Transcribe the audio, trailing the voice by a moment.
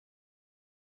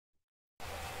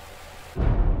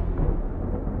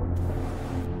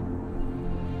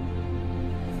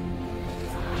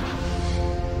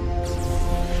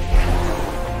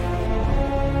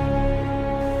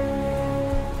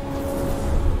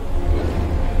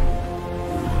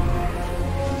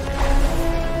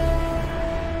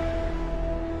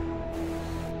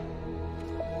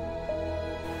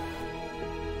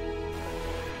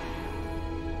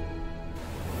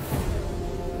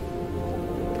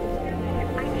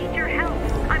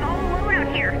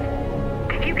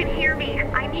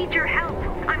need your help.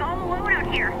 I'm all alone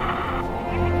out here.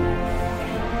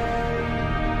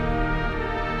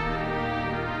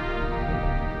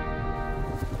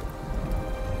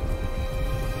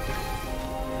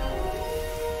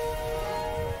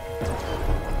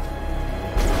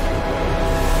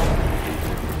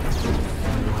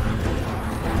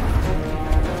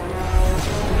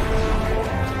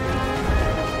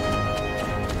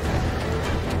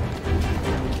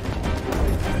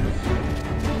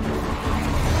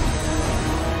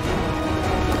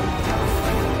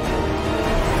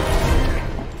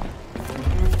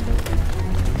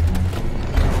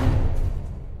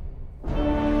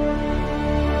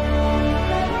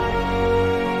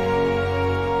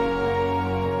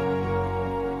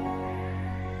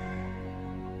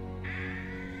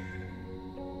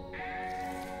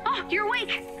 You're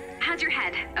awake. How's your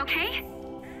head, okay?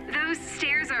 Those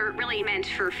stairs are really meant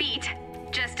for feet.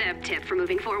 Just a tip for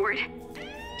moving forward.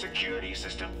 Security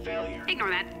system failure.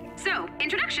 Ignore that. So,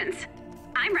 introductions.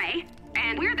 I'm Ray,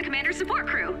 and we're the commander's support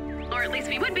crew. Or at least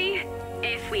we would be,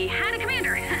 if we had a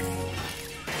commander.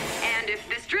 And if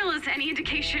this drill is any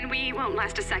indication, we won't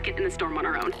last a second in the storm on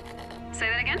our own. Say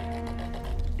that again?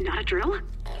 Not a drill?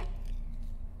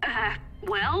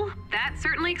 Well, that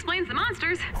certainly explains the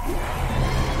monsters.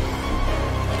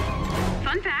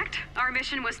 Fun fact, our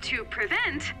mission was to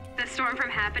prevent the storm from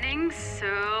happening, so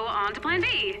on to Plan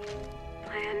B.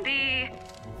 Plan B.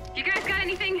 You guys got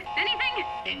anything? Anything?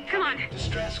 Incoming. Come on.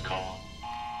 Distress call.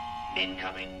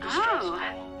 Incoming distress call.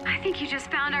 I think you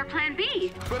just found our Plan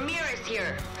B. Ramirez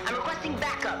here. I'm requesting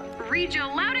backup. Read you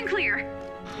loud and clear.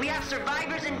 We have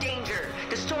survivors in danger.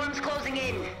 The storm's closing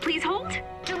in. Please hold.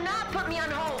 Do not put me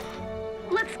on hold.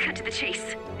 Let's cut to the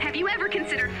chase. Have you ever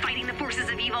considered fighting the forces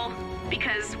of evil?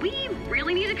 Because we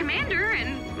really need a commander,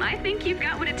 and I think you've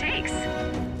got what it takes.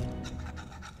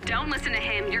 Don't listen to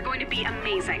him. You're going to be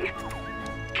amazing.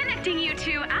 Connecting you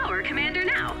to our commander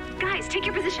now. Guys, take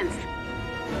your positions.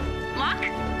 Lock.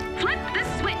 Flip the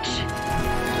switch.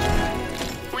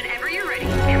 Whenever you're ready,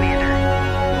 Commander.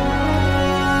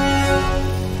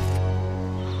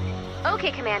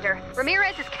 Okay, Commander.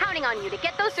 Ramirez is counting on you to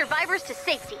get those survivors to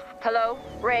safety. Hello,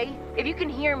 Ray? If you can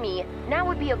hear me, now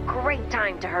would be a great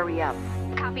time to hurry up.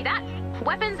 Copy that.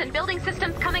 Weapons and building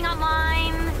systems coming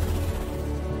online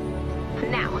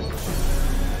now.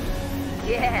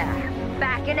 Yeah,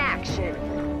 back in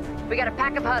action. We got a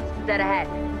pack of husks dead ahead.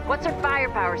 What's our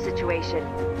firepower situation?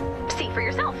 See for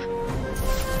yourself.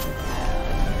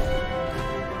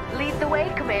 Lead the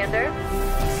way, Commander.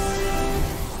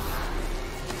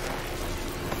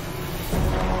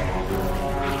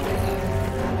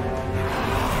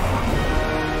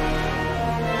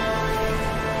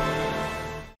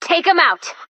 Take him out.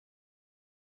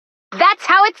 That's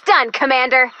how it's done,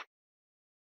 Commander.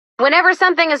 Whenever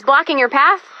something is blocking your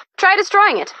path, try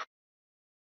destroying it.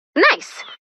 Nice.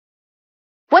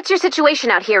 What's your situation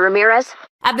out here, Ramirez?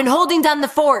 I've been holding down the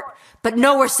fort, but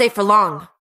nowhere safe for long.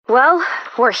 Well,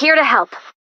 we're here to help.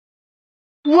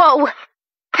 Whoa!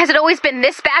 Has it always been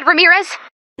this bad, Ramirez?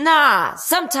 Nah,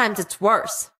 sometimes it's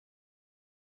worse.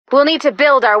 We'll need to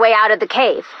build our way out of the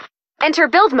cave. Enter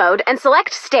build mode and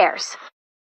select stairs.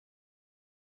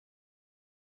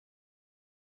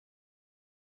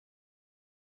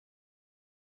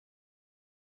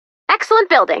 Excellent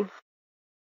building.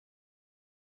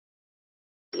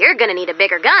 You're gonna need a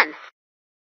bigger gun.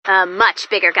 A much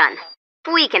bigger gun.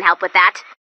 We can help with that.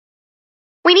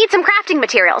 We need some crafting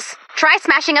materials. Try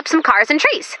smashing up some cars and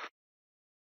trees.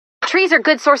 Trees are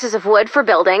good sources of wood for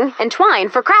building, and twine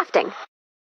for crafting.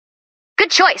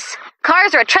 Good choice.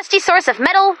 Cars are a trusty source of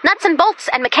metal, nuts and bolts,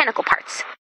 and mechanical parts.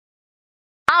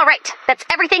 All right, that's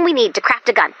everything we need to craft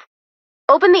a gun.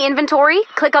 Open the inventory,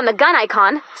 click on the gun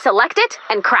icon, select it,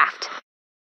 and craft.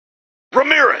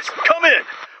 Ramirez, come in!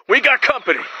 We got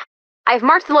company! I've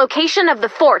marked the location of the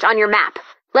fort on your map.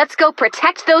 Let's go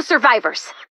protect those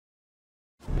survivors.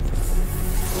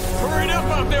 Hurry up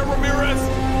out there, Ramirez!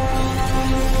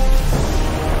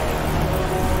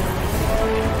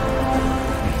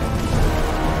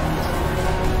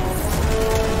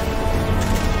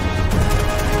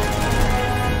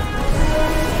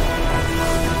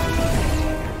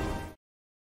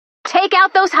 Take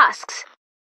out those husks.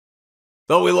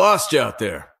 Thought we lost you out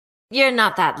there. You're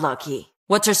not that lucky.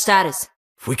 What's your status?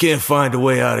 If we can't find a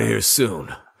way out of here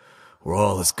soon, we're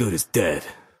all as good as dead.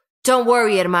 Don't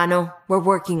worry, hermano. We're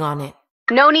working on it.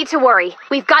 No need to worry.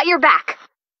 We've got your back.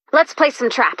 Let's place some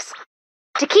traps.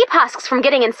 To keep husks from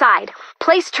getting inside,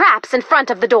 place traps in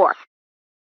front of the door.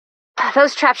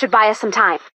 Those traps should buy us some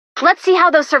time. Let's see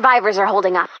how those survivors are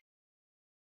holding up.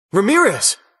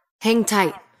 Ramirez! Hang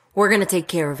tight. We're gonna take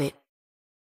care of it.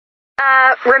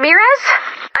 Ramirez?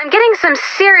 I'm getting some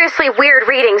seriously weird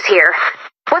readings here.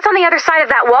 What's on the other side of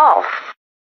that wall?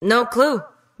 No clue.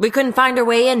 We couldn't find our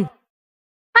way in.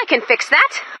 I can fix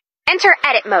that. Enter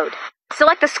edit mode.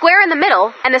 Select the square in the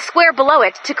middle and the square below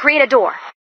it to create a door.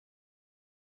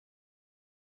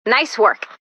 Nice work.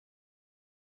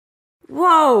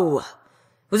 Whoa!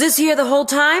 Was this here the whole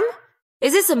time?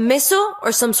 Is this a missile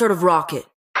or some sort of rocket?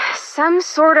 Some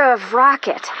sort of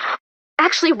rocket.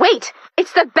 Actually, wait!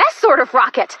 It's the best sort of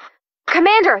rocket!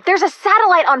 Commander, there's a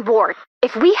satellite on board.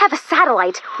 If we have a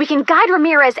satellite, we can guide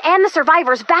Ramirez and the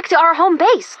survivors back to our home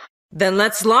base. Then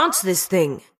let's launch this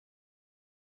thing.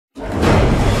 We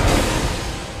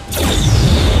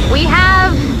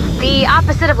have the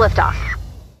opposite of liftoff.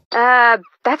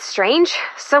 That's strange.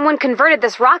 Someone converted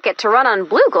this rocket to run on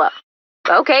blue glow.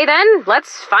 Okay then,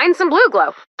 let's find some blue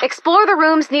glow. Explore the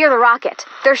rooms near the rocket.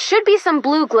 There should be some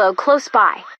blue glow close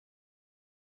by.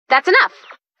 That's enough.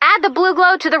 Add the blue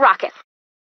glow to the rocket.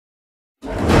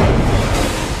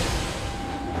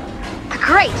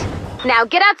 Great! Now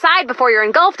get outside before you're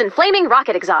engulfed in flaming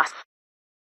rocket exhaust.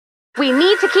 We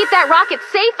need to keep that rocket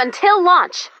safe until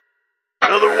launch.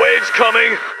 Another wave's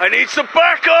coming. I need some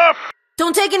backup.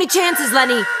 Don't take any chances,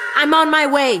 Lenny. I'm on my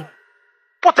way.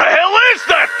 What the hell is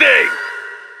that thing?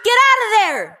 Get out of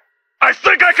there! I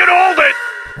think I can hold it.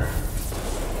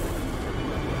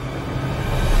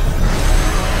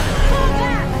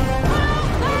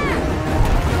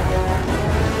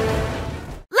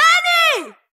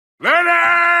 Lenny!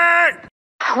 Lenny!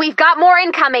 We've got more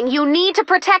incoming. You need to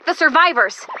protect the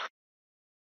survivors.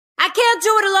 I can't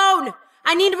do it alone.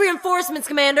 I need reinforcements,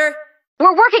 Commander.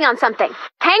 We're working on something.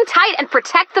 Hang tight and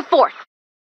protect the fort.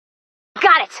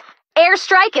 Got it.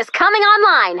 Airstrike is coming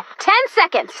online. 10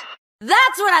 seconds.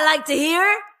 That's what I like to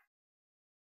hear.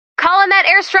 Call in that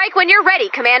airstrike when you're ready,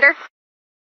 Commander.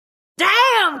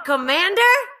 Damn, Commander!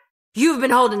 You've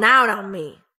been holding out on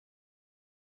me.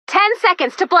 10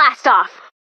 seconds to blast off.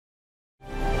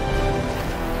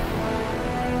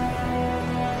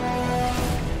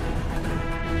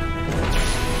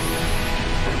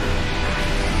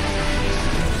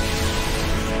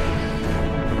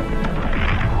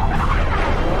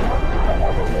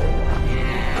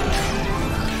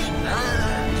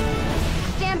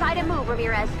 Stand by to move,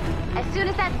 Ramirez. As soon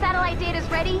as that satellite data's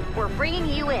ready, we're bringing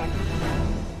you in.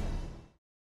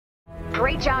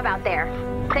 Great job out there.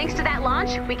 Thanks to that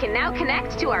launch, we can now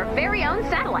connect to our very own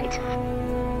satellite.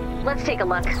 Let's take a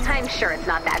look. I'm sure it's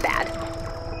not that bad.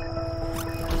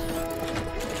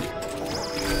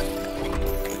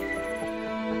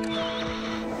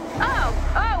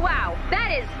 Oh, wow.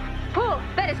 That is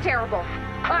terrible.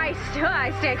 I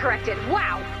stand corrected.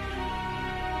 Wow.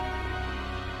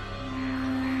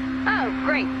 Oh,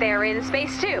 great. They're in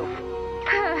space too.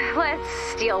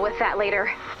 Let's deal with that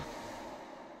later.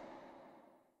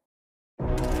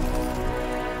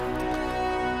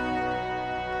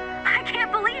 I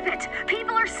can't believe it!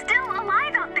 People are still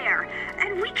alive out there!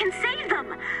 And we can save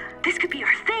them! This could be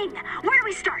our thing! Where do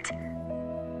we start?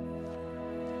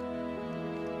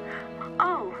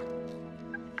 Oh.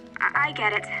 I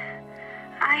get it.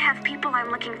 I have people I'm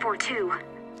looking for too.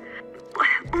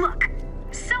 Look,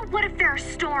 so what if there are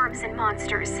storms and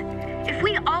monsters? If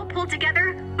we all pull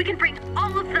together, we can bring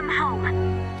all of them home.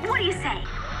 What do you say?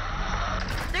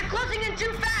 They're closing in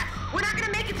too fast! We're not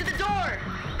gonna make it to the door!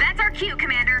 That's our cue,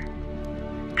 Commander.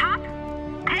 Pop,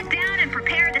 head down and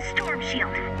prepare the storm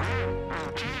shield.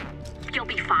 You'll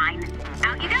be fine.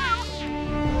 Out you go!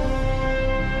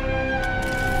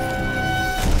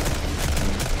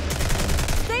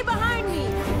 Stay behind me!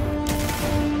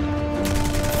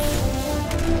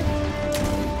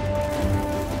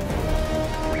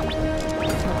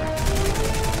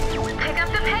 Pick up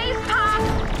the pace, Pop!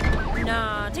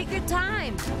 Nah, take your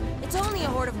time. It's only a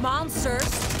horde of monsters.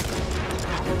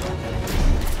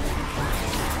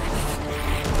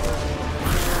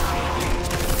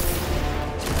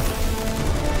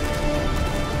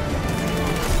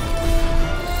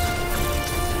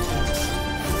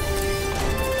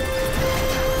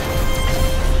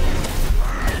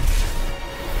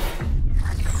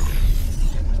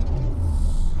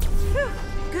 Phew,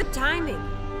 good timing.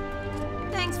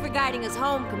 Thanks for guiding us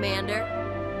home, Commander.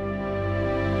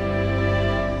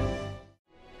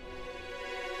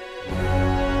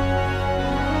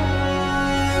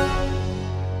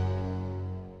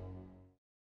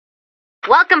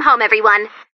 Welcome home, everyone.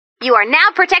 You are now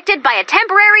protected by a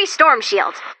temporary storm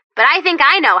shield. But I think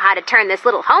I know how to turn this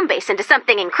little home base into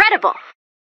something incredible.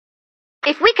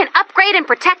 If we can upgrade and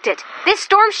protect it, this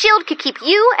storm shield could keep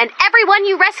you and everyone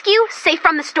you rescue safe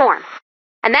from the storm.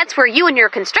 And that's where you and your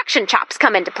construction chops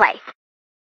come into play.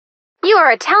 You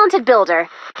are a talented builder,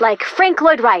 like Frank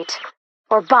Lloyd Wright.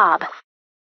 or Bob.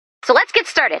 So let's get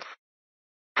started.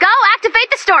 Go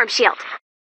activate the storm shield.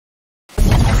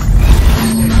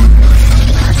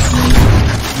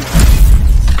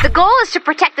 The goal is to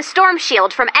protect the storm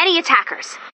shield from any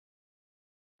attackers.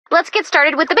 Let's get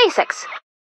started with the basics.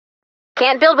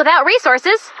 Can't build without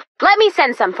resources. Let me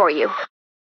send some for you.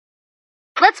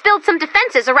 Let's build some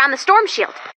defenses around the storm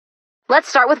shield. Let's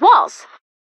start with walls.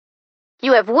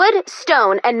 You have wood,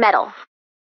 stone, and metal.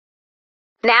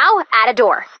 Now, add a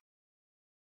door.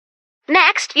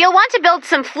 Next, you'll want to build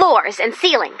some floors and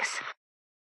ceilings.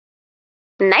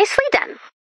 Nicely done.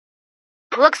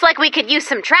 Looks like we could use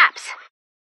some traps.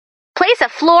 Place a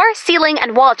floor, ceiling,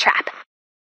 and wall trap.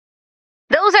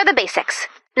 Those are the basics.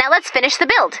 Now let's finish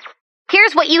the build.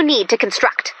 Here's what you need to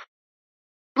construct.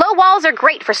 Low walls are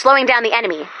great for slowing down the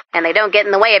enemy, and they don't get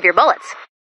in the way of your bullets.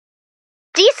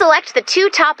 Deselect the 2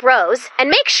 top rows and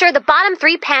make sure the bottom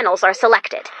 3 panels are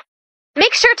selected.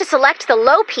 Make sure to select the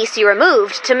low piece you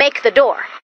removed to make the door.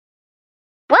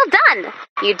 Well done!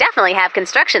 You definitely have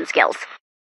construction skills.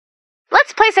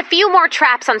 Let's place a few more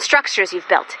traps on structures you've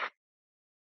built.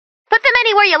 Put them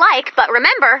anywhere you like, but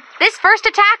remember, this first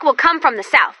attack will come from the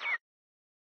south.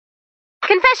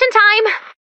 Confession time.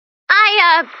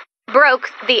 I broke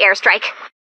the airstrike.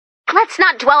 Let's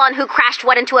not dwell on who crashed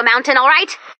what into a mountain, all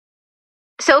right?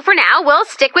 So for now, we'll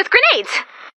stick with grenades.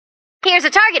 Here's a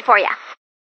target for you.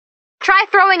 Try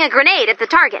throwing a grenade at the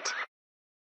target.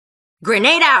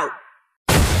 Grenade out!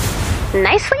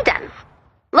 Nicely done.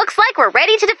 Looks like we're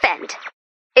ready to defend.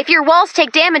 If your walls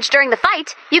take damage during the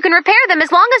fight, you can repair them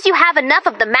as long as you have enough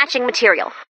of the matching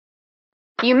material.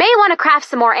 You may want to craft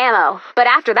some more ammo, but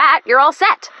after that, you're all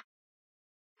set.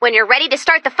 When you're ready to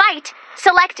start the fight,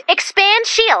 select Expand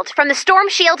Shield from the Storm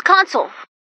Shield console.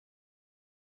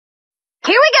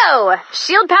 Here we go!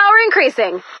 Shield power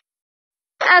increasing.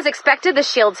 As expected, the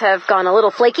shields have gone a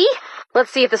little flaky. Let's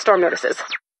see if the storm notices.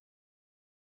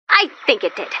 I think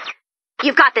it did.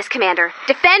 You've got this, Commander.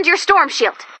 Defend your storm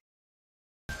shield.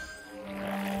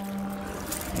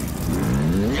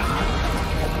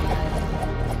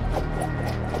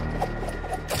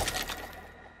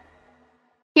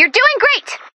 You're doing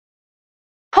great!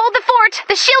 Hold the fort.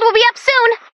 The shield will be up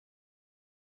soon.